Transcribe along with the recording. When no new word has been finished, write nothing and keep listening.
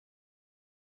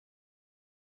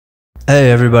Hey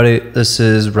everybody, this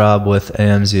is Rob with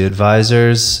AMZ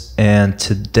Advisors, and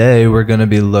today we're going to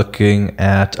be looking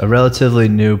at a relatively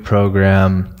new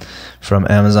program from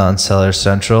Amazon Seller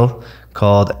Central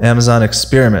called AMZ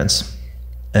Experiems.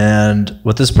 And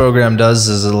what this program does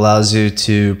is it allows you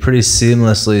to pretty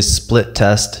seamlessly split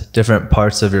test different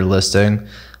parts of your listing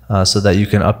so that you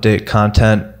can update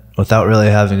content without really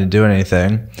having to do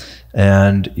anything,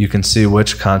 and you can see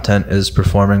which content is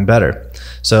performing better.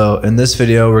 So in this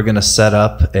video, we're going to set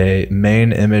up a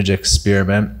main image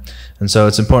experiment. And so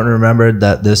it's important to remember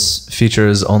that this feature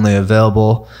is only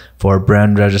available for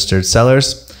brand registered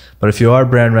sellers. But if you are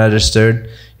brand registered,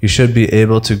 you should be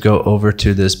able to go over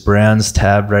to this brands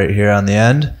tab right here on the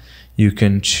end. You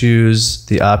can choose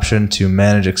the option to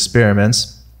manage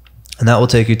experiments, and that will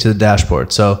take you to the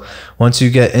dashboard. So once you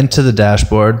get into the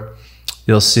dashboard,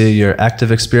 you'll see your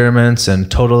active experiments and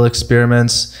total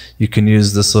experiments. You can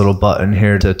use this little button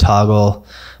here to toggle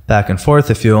back and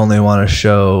forth if you only want to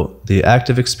show the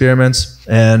active experiments.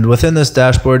 And within this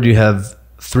dashboard, you have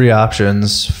three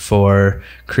options for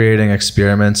creating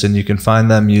experiments, and you can find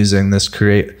them using this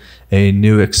create a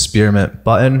new experiment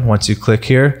button. Once you click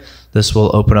here, this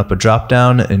will open up a drop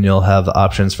down and you'll have the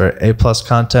options for A+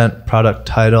 content, product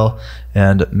title,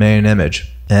 and main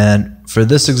image. And for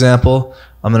this example,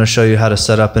 I'm going to show you how to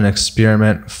set up an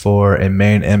experiment for a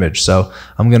main image. So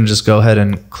I'm going to just go ahead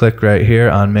and click right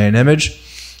here on main image,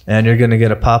 and you're going to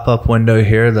get a pop-up window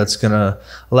here that's going to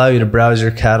allow you to browse your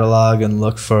catalog and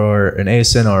look for an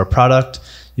ASIN or a product.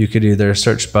 You could either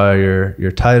search by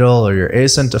your title or your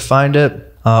ASIN to find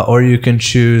it, or you can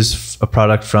choose a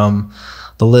product from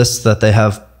the list that they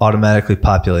have automatically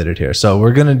populated here. So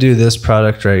we're going to do this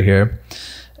product right here.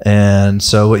 And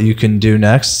so what you can do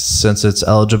next, since it's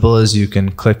eligible, is you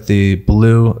can click the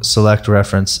blue select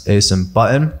reference ASIM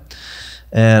button.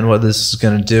 And what this is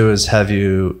going to do is have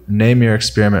you name your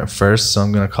experiment first. So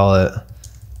I'm going to call it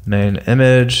main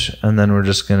image, and then we're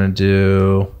just going to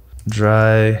do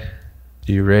dry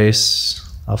erase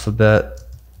alphabet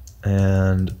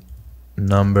and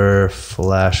number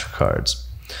flashcards.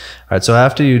 All right, so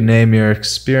after you name your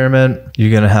experiment,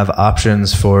 you're going to have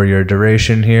options for your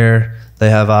duration here. They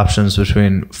have options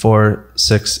between 4,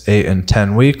 6, 8, and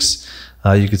 10 weeks.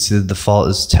 You can see the default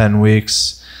is 10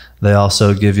 weeks. They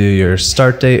also give you your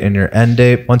start date and your end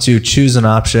date. Once you choose an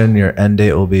option, your end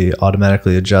date will be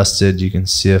automatically adjusted. You can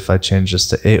see if I change this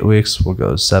to 8 weeks, we'll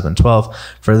go 7/12.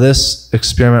 For this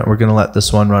experiment, we're going to let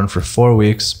this one run for 4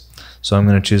 weeks. So I'm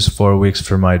going to choose 4 weeks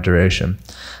for my duration.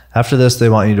 After this, they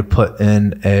want you to put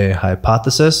in a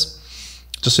hypothesis,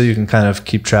 just so you can kind of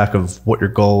keep track of what your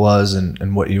goal was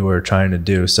and what you were trying to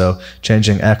do. So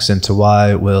changing X into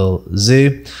Y will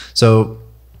Z. So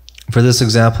for this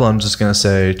example, I'm just going to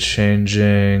say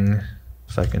changing,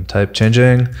 if I can type,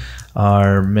 changing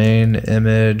our main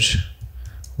image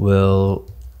will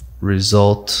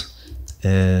result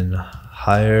in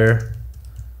higher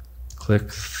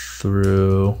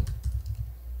click-through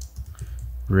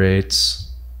rates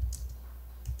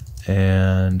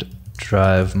and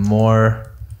drive more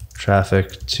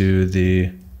traffic to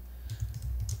the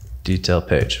detail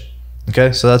page.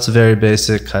 Okay, so that's a very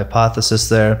basic hypothesis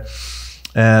there.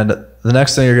 And the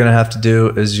next thing you're going to have to do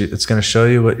is it's going to show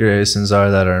you what your ASINs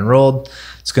are that are enrolled.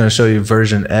 It's going to show you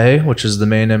version A, which is the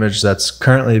main image that's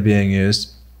currently being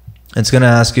used. It's going to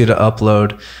ask you to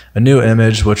upload a new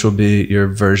image, which will be your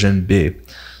version B.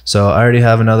 So I already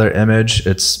have another image.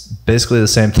 It's basically the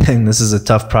same thing. This is a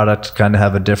tough product to kind of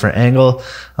have a different angle.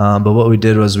 But what we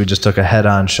did was we just took a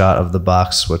head-on shot of the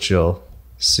box, which you'll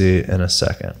see in a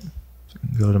second.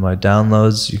 Go to my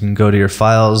downloads. You can go to your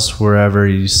files wherever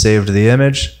you saved the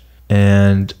image,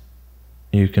 and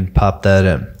you can pop that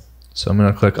in. So I'm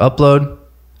going to click upload.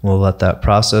 We'll let that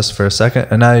process for a second.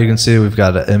 And now you can see we've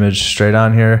got an image straight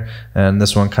on here, and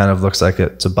this one kind of looks like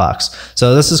it's a box.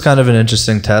 So this is kind of an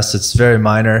interesting test. It's very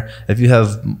minor. If you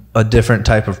have a different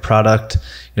type of product,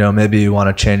 maybe you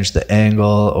want to change the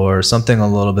angle or something a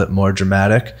little bit more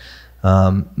dramatic,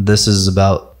 this is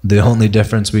about the only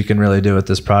difference we can really do with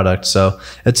this product. So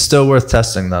it's still worth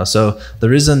testing though. So the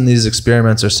reason these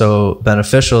experiments are so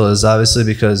beneficial is obviously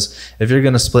because if you're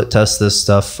going to split test this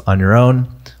stuff on your own,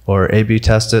 or A/B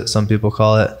test it, some people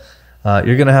call it,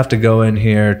 you're going to have to go in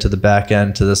here to the back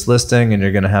end to this listing, and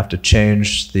you're going to have to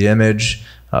change the image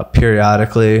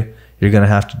periodically. You're going to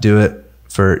have to do it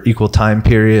for equal time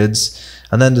periods.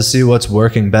 And then to see what's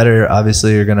working better,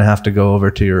 obviously you're going to have to go over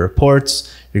to your reports.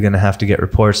 You're going to have to get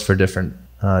reports for different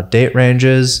date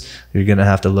ranges. You're going to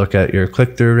have to look at your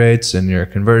click-through rates and your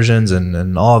conversions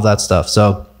and all of that stuff.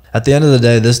 So at the end of the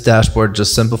day, this dashboard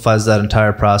just simplifies that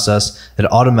entire process. It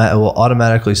will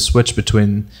automatically switch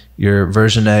between your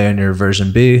version A and your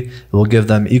version B. It will give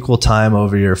them equal time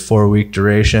over your 4-week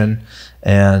duration.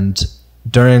 And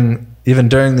even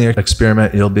during the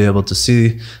experiment, you'll be able to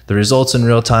see the results in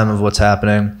real time of what's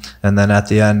happening. And then at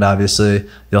the end, obviously,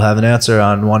 you'll have an answer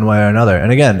on one way or another.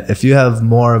 And again, if you have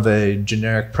more of a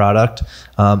generic product,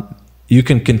 you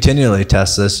can continually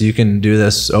test this. You can do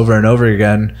this over and over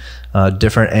again,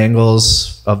 different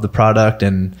angles of the product.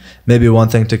 And maybe one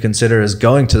thing to consider is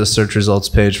going to the search results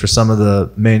page for some of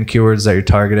the main keywords that you're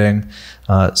targeting,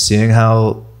 seeing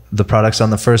how the products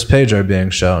on the first page are being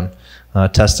shown,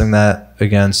 testing that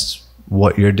against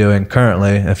what you're doing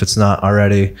currently if it's not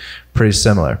already pretty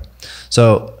similar.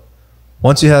 So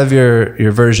once you have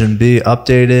your version B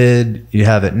updated, you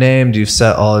have it named, you've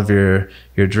set all of your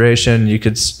duration, you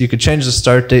could change the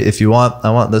start date if you want.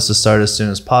 I want this to start as soon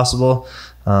as possible,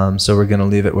 so we're going to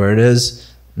leave it where it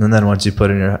is. And then once you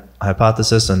put in your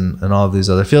hypothesis and all of these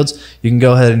other fields, you can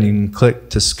go ahead and you can click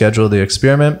to schedule the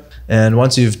experiment. And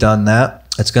once you've done that,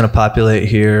 it's going to populate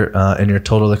here in your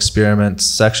total experiments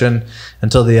section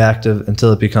until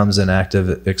it becomes an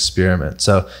active experiment.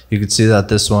 So you can see that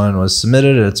this one was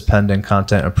submitted, it's pending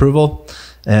content approval,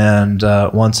 and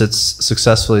once it's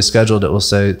successfully scheduled, it will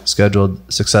say scheduled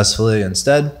successfully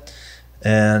instead,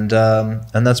 and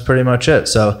that's pretty much it.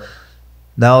 So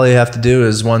now all you have to do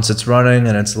is, once it's running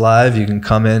and it's live, you can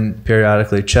come in,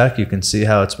 periodically check, you can see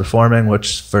how it's performing,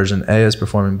 which version A is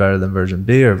performing better than version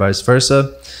B or vice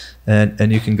versa.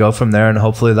 And you can go from there, and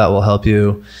hopefully that will help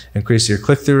you increase your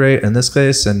click-through rate in this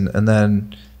case, and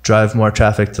then drive more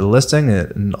traffic to the listing,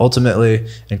 and ultimately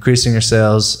increasing your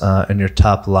sales and your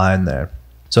top line there.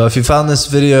 So if you found this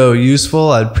video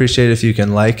useful, I'd appreciate if you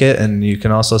can like it, and you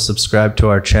can also subscribe to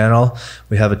our channel.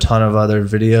 We have a ton of other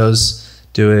videos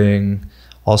doing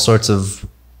all sorts of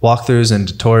walkthroughs and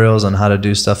tutorials on how to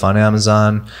do stuff on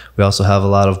Amazon. We also have a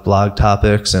lot of blog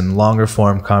topics and longer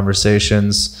form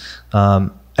conversations,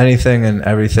 anything and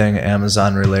everything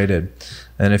Amazon related.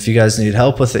 And if you guys need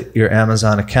help with your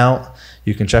Amazon account,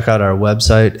 you can check out our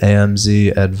website,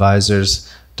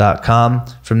 amzadvisers.com.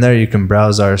 From there, you can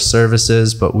browse our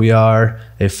services, but we are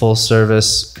a full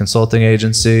service consulting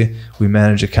agency. We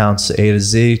manage accounts A to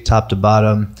Z, top to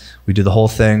bottom. We do the whole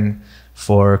thing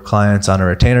for clients on a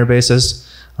retainer basis.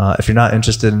 If you're not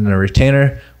interested in a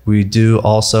retainer, we do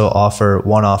also offer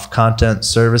one-off content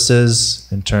services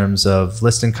in terms of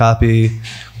listing copy,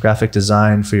 graphic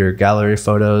design for your gallery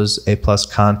photos, A+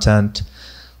 content,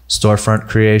 storefront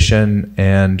creation,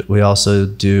 and we also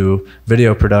do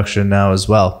video production now as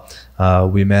well.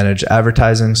 We manage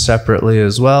advertising separately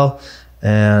as well,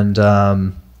 and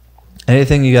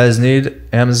anything you guys need,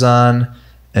 Amazon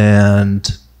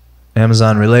and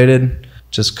Amazon related,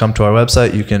 just come to our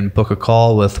website. You can book a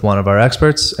call with one of our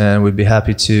experts, and we'd be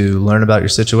happy to learn about your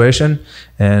situation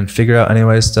and figure out any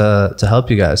ways to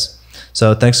help you guys.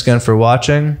 So thanks again for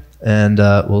watching, and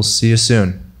we'll see you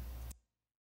soon.